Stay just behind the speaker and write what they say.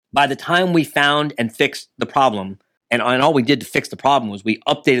By the time we found and fixed the problem, and all we did to fix the problem was we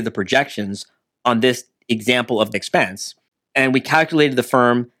updated the projections on this example of expense, and we calculated the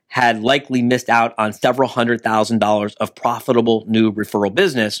firm had likely missed out on several $100,000 of profitable new referral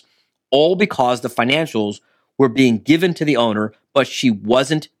business, all because the financials were being given to the owner, but she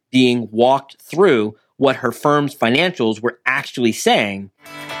wasn't being walked through what her firm's financials were actually saying.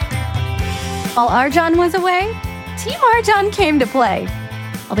 While Arjan was away, Team Arjan came to play.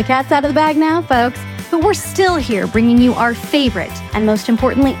 Well, the cat's out of the bag now, folks, but we're still here bringing you our favorite and most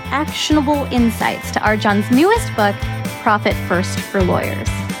importantly, actionable insights to Arjan's newest book, Profit First for Lawyers.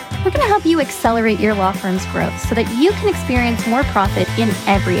 We're going to help you accelerate your law firm's growth so that you can experience more profit in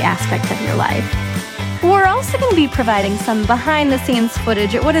every aspect of your life. We're also going to be providing some behind-the-scenes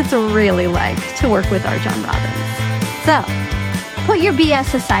footage at what it's really like to work with Arjan Robbins. So, put your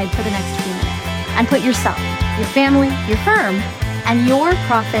BS aside for the next few minutes and put yourself, your family, your firm, and your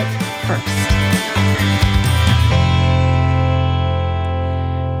profit first.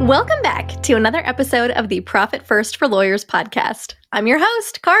 Welcome back to another episode of the Profit First for Lawyers podcast. I'm your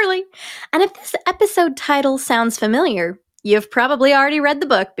host, Carly. And if this episode title sounds familiar, you've probably already read the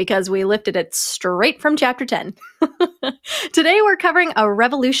book because we lifted it straight from chapter 10. Today, we're covering a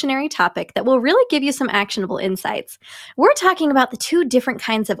revolutionary topic that will really give you some actionable insights. We're talking about the two different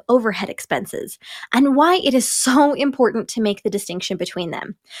kinds of overhead expenses and why it is so important to make the distinction between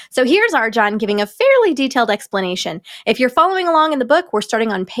them. So here's Arjan giving a fairly detailed explanation. If you're following along in the book, we're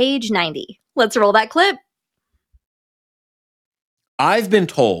starting on page 90. Let's roll that clip. I've been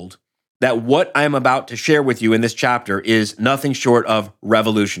told that what I'm about to share with you in this chapter is nothing short of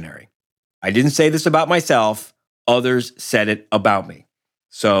revolutionary. I didn't say this about myself. Others said it about me.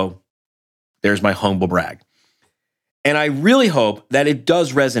 So there's my humble brag. And I really hope that it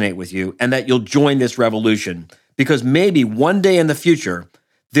does resonate with you and that you'll join this revolution, because maybe one day in the future,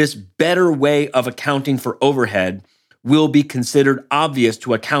 this better way of accounting for overhead will be considered obvious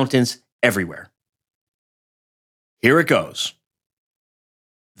to accountants everywhere. Here it goes.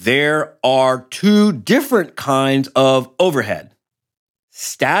 There are two different kinds of overhead: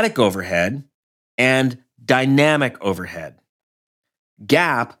 static overhead and dynamic overhead.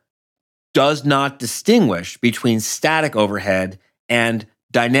 GAAP does not distinguish between static overhead and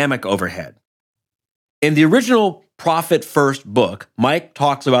dynamic overhead. In the original Profit First book, Mike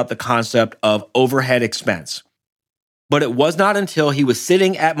talks about the concept of overhead expense. But it was not until he was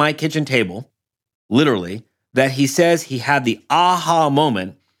sitting at my kitchen table, literally, that he says he had the aha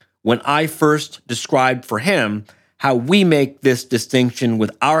moment when I first described for him how we make this distinction with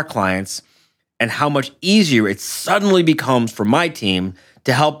our clients and how much easier it suddenly becomes for my team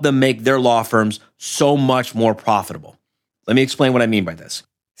to help them make their law firms so much more profitable. Let me explain what I mean by this.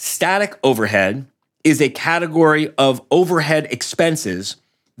 Static overhead is a category of overhead expenses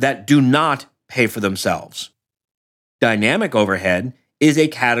that do not pay for themselves. Dynamic overhead is a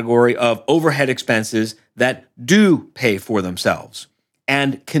category of overhead expenses that do pay for themselves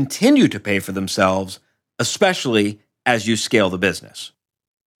and continue to pay for themselves, especially as you scale the business.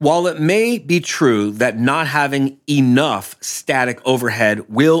 While it may be true that not having enough static overhead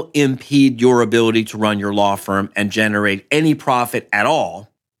will impede your ability to run your law firm and generate any profit at all,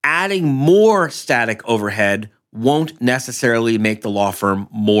 adding more static overhead won't necessarily make the law firm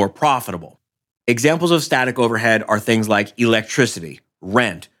more profitable. Examples of static overhead are things like electricity,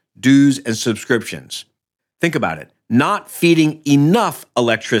 rent, dues, and subscriptions. Think about it. Not feeding enough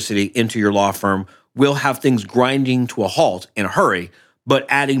electricity into your law firm will have things grinding to a halt in a hurry, but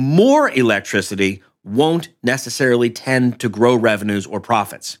adding more electricity won't necessarily tend to grow revenues or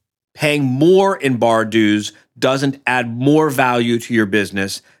profits. Paying more in bar dues doesn't add more value to your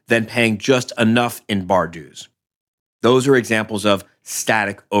business than paying just enough in bar dues. Those are examples of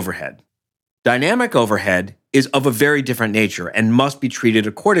static overhead. Dynamic overhead is of a very different nature and must be treated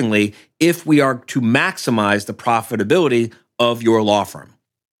accordingly if we are to maximize the profitability of your law firm.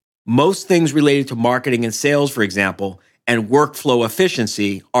 Most things related to marketing and sales, for example, and workflow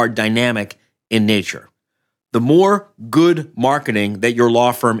efficiency are dynamic in nature. The more good marketing that your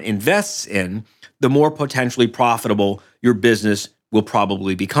law firm invests in, the more potentially profitable your business will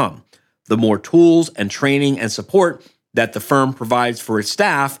probably become. The more tools and training and support that the firm provides for its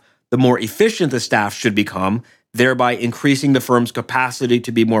staff, the more efficient the staff should become, thereby increasing the firm's capacity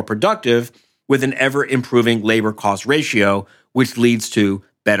to be more productive with an ever-improving labor cost ratio, which leads to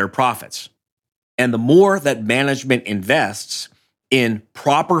better profits. And the more that management invests in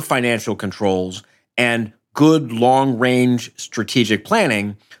proper financial controls and good long-range strategic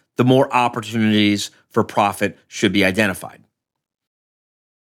planning, the more opportunities for profit should be identified.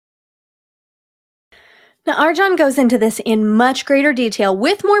 Now, Arjan goes into this in much greater detail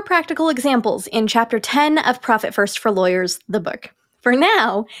with more practical examples in Chapter 10 of Profit First for Lawyers, the book. For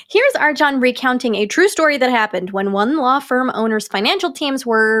now, here's Arjan recounting a true story that happened when one law firm owner's financial teams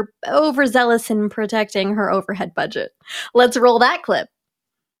were overzealous in protecting her overhead budget. Let's roll that clip.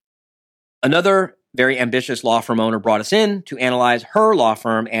 Another very ambitious law firm owner brought us in to analyze her law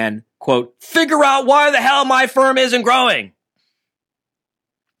firm and, quote, figure out why the hell my firm isn't growing.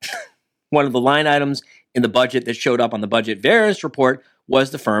 One of the line items in the budget that showed up on the budget variance report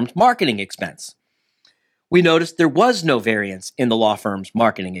was the firm's marketing expense. We noticed there was no variance in the law firm's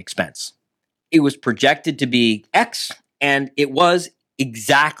marketing expense. It was projected to be X, and it was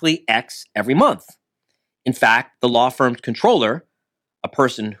exactly X every month. In fact, the law firm's controller, a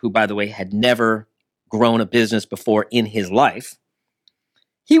person who, by the way, had never grown a business before in his life,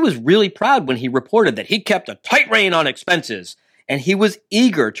 he was really proud when he reported that he kept a tight rein on expenses, and he was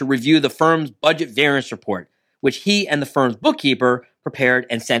eager to review the firm's budget variance report, which he and the firm's bookkeeper prepared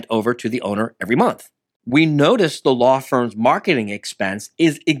and sent over to the owner every month. We noticed the law firm's marketing expense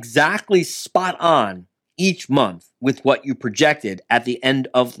is exactly spot on each month with what you projected at the end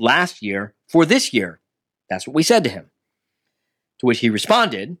of last year for this year. That's what we said to him. To which he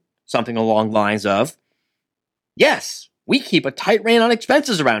responded, something along the lines of, yes, we keep a tight rein on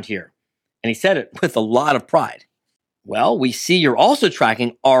expenses around here. And he said it with a lot of pride. Well, we see you're also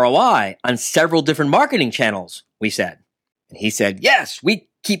tracking ROI on several different marketing channels, we said. And he said, yes, we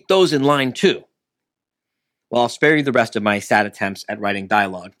keep those in line too. Well, I'll spare you the rest of my sad attempts at writing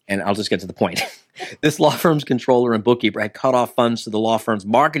dialogue, and I'll just get to the point. This law firm's controller and bookkeeper had cut off funds to the law firm's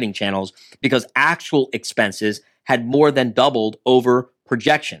marketing channels because actual expenses had more than doubled over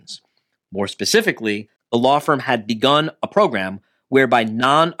projections. More specifically, the law firm had begun a program whereby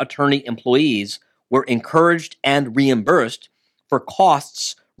non-attorney employees were encouraged and reimbursed for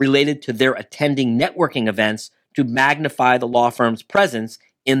costs related to their attending networking events to magnify the law firm's presence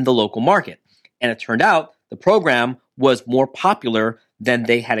in the local market. And it turned out the program was more popular than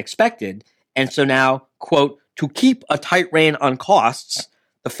they had expected. And so now, quote, to keep a tight rein on costs,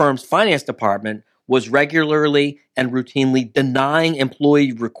 the firm's finance department was regularly and routinely denying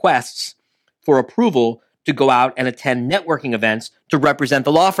employee requests for approval to go out and attend networking events to represent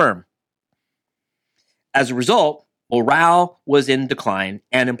the law firm. As a result, morale was in decline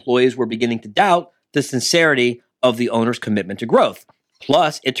and employees were beginning to doubt the sincerity of the owner's commitment to growth.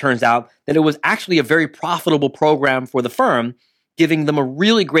 Plus, it turns out that it was actually a very profitable program for the firm, giving them a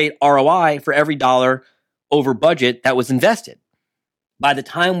really great ROI for every dollar over budget that was invested. By the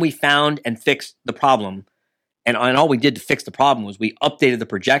time we found and fixed the problem, and all we did to fix the problem was we updated the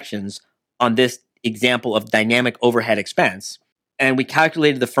projections on this example of dynamic overhead expense, and we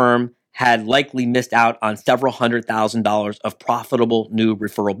calculated the firm had likely missed out on several $100,000 of profitable new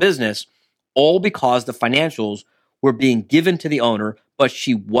referral business, all because the financials were being given to the owner, but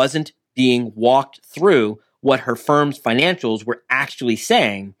she wasn't being walked through what her firm's financials were actually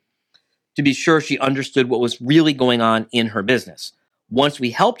saying to be sure she understood what was really going on in her business. Once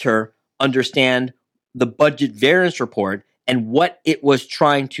we helped her understand the budget variance report and what it was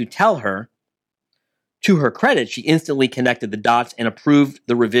trying to tell her, to her credit, she instantly connected the dots and approved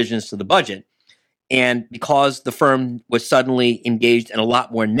the revisions to the budget. And because the firm was suddenly engaged in a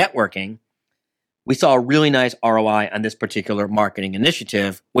lot more networking, we saw a really nice ROI on this particular marketing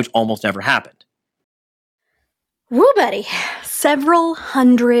initiative, which almost never happened. Woo, buddy. Several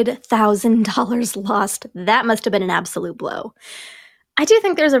 $100,000 lost. That must have been an absolute blow. I do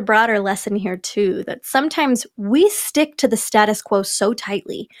think there's a broader lesson here, too, that sometimes we stick to the status quo so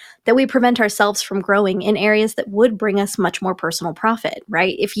tightly that we prevent ourselves from growing in areas that would bring us much more personal profit,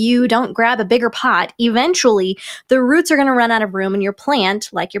 right? If you don't grab a bigger pot, eventually the roots are going to run out of room and your plant,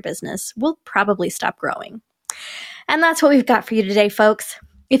 like your business, will probably stop growing. And that's what we've got for you today, folks.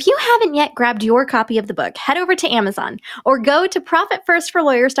 If you haven't yet grabbed your copy of the book, head over to Amazon or go to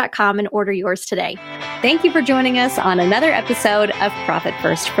ProfitFirstForLawyers.com and order yours today. Thank you for joining us on another episode of Profit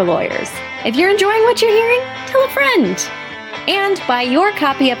First for Lawyers. If you're enjoying what you're hearing, tell a friend. And buy your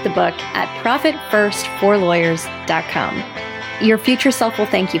copy of the book at ProfitFirstForLawyers.com. Your future self will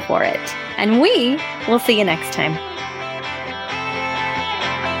thank you for it. And we will see you next time.